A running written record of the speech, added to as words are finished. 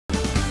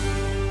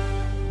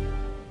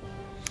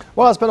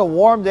Well, it's been a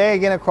warm day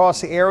again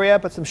across the area,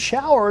 but some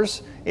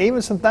showers,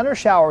 even some thunder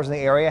showers in the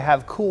area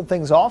have cooled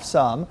things off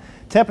some.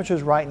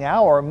 Temperatures right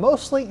now are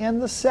mostly in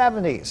the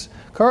 70s.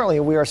 Currently,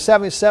 we are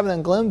 77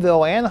 in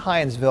Glenville and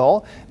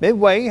Hinesville.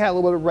 Midway, you had a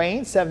little bit of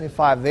rain,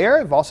 75 there.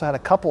 We've also had a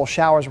couple of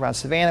showers around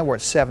Savannah. We're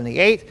at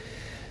 78.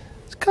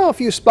 There's a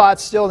few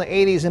spots still in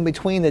the 80s in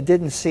between that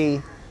didn't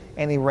see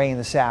any rain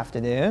this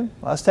afternoon.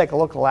 Let's take a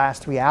look at the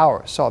last 3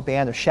 hours. Saw a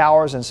band of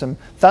showers and some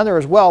thunder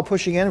as well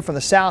pushing in from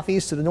the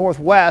southeast to the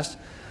northwest.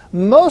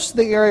 Most of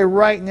the area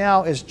right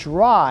now is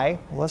dry.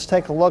 Let's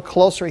take a look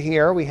closer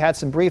here. We had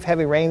some brief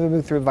heavy rain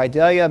moving through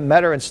Vidalia,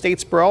 Metter, and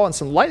Statesboro, and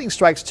some lightning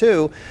strikes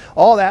too.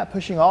 All that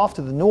pushing off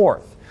to the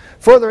north.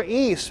 Further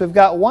east, we've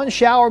got one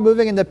shower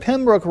moving into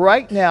Pembroke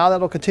right now.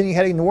 That'll continue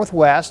heading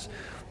northwest.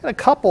 We had a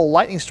couple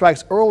lightning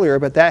strikes earlier,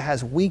 but that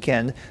has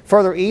weakened.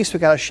 Further east, we've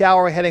got a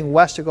shower heading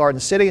west of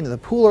Garden City into the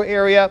Pooler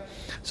area.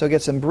 So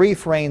get some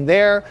brief rain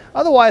there.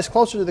 Otherwise,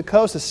 closer to the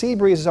coast, the sea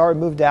breeze has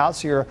already moved out,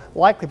 so you're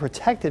likely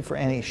protected for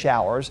any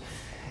showers.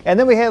 And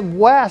then we head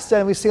west,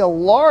 and we see a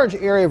large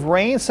area of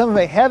rain, some of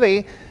it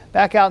heavy,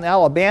 back out in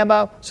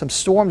Alabama. Some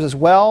storms as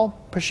well,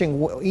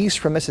 pushing east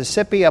from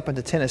Mississippi up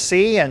into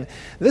Tennessee. And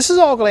this is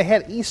all going to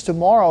head east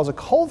tomorrow as a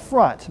cold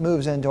front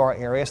moves into our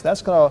area. So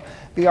that's going to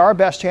be our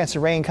best chance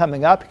of rain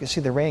coming up. You can see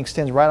the rain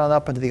extends right on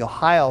up into the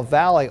Ohio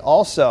Valley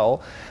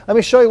also. Let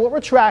me show you what we're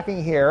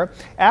tracking here.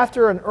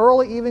 After an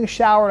early evening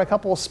shower in a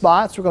couple of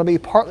spots, we're going to be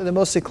partly to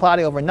mostly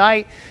cloudy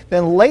overnight.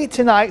 Then late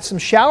tonight, some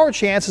shower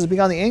chances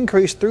begin the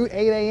increase through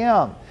 8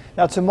 a.m.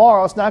 Now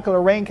tomorrow it's not going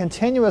to rain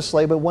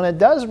continuously, but when it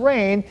does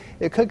rain,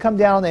 it could come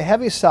down on the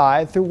heavy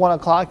side. Through 1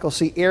 o'clock, you'll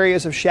see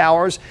areas of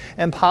showers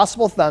and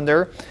possible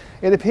thunder.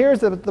 It appears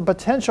that the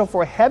potential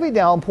for heavy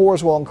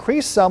downpours will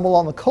increase some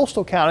along the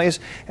coastal counties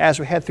as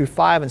we head through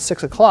 5 and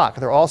 6 o'clock.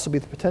 There will also be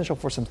the potential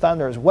for some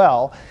thunder as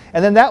well.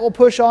 And then that will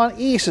push on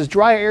east as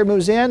dry air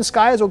moves in.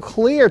 Skies will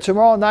clear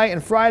tomorrow night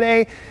and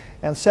Friday,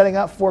 and setting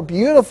up for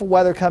beautiful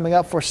weather coming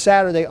up for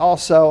Saturday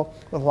also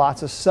with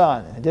lots of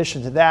sun. In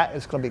addition to that,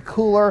 it's going to be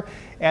cooler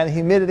and the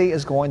humidity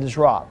is going to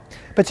drop.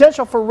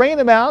 Potential for rain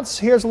amounts.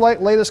 Here's the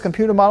latest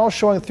computer model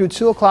showing through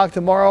 2 o'clock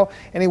tomorrow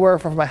anywhere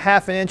from a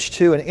 ½ inch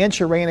to an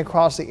inch of rain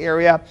across the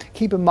area.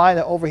 Keep in mind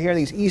that over here in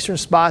these eastern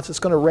spots, it's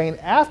going to rain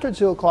after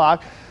 2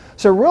 o'clock.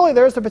 So really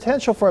there's the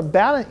potential for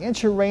about an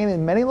inch of rain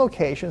in many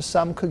locations.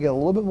 Some could get a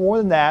little bit more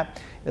than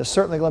that. It's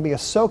certainly going to be a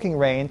soaking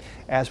rain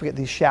as we get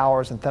these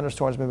showers and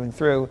thunderstorms moving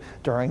through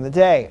during the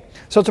day.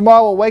 So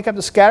tomorrow we'll wake up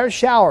to scattered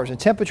showers and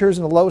temperatures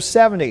in the low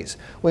 70s.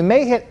 We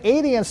may hit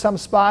 80 in some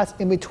spots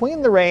in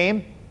between the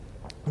rain,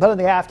 but in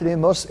the afternoon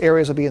most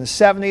areas will be in the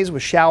 70s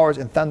with showers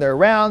and thunder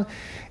around.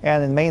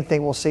 And the main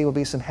thing we'll see will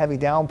be some heavy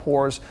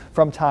downpours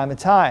from time to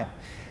time.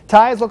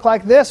 Tides look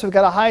like this. We've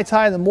got a high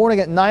tide in the morning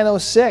at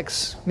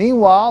 9:06.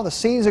 Meanwhile, the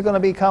seas are going to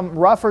become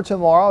rougher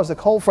tomorrow as the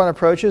cold front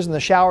approaches and the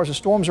showers and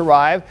storms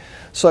arrive.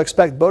 So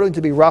expect boating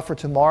to be rougher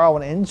tomorrow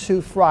and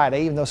into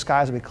Friday. Even though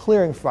skies will be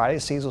clearing Friday,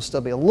 the seas will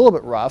still be a little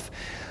bit rough.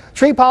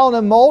 Tree pollen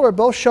and mold are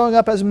both showing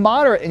up as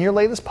moderate in your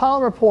latest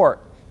pollen report.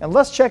 And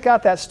let's check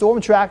out that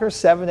Storm Tracker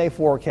 7-day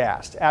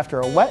forecast. After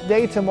a wet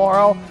day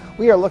tomorrow,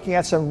 we are looking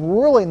at some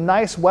really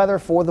nice weather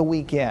for the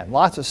weekend.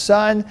 Lots of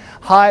sun,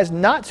 highs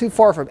not too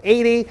far from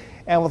 80,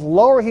 and with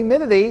lower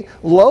humidity,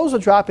 lows will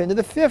drop into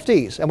the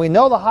 50s. And we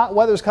know the hot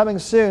weather is coming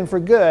soon for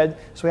good,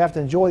 so we have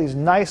to enjoy these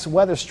nice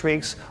weather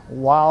streaks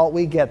while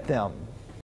we get them.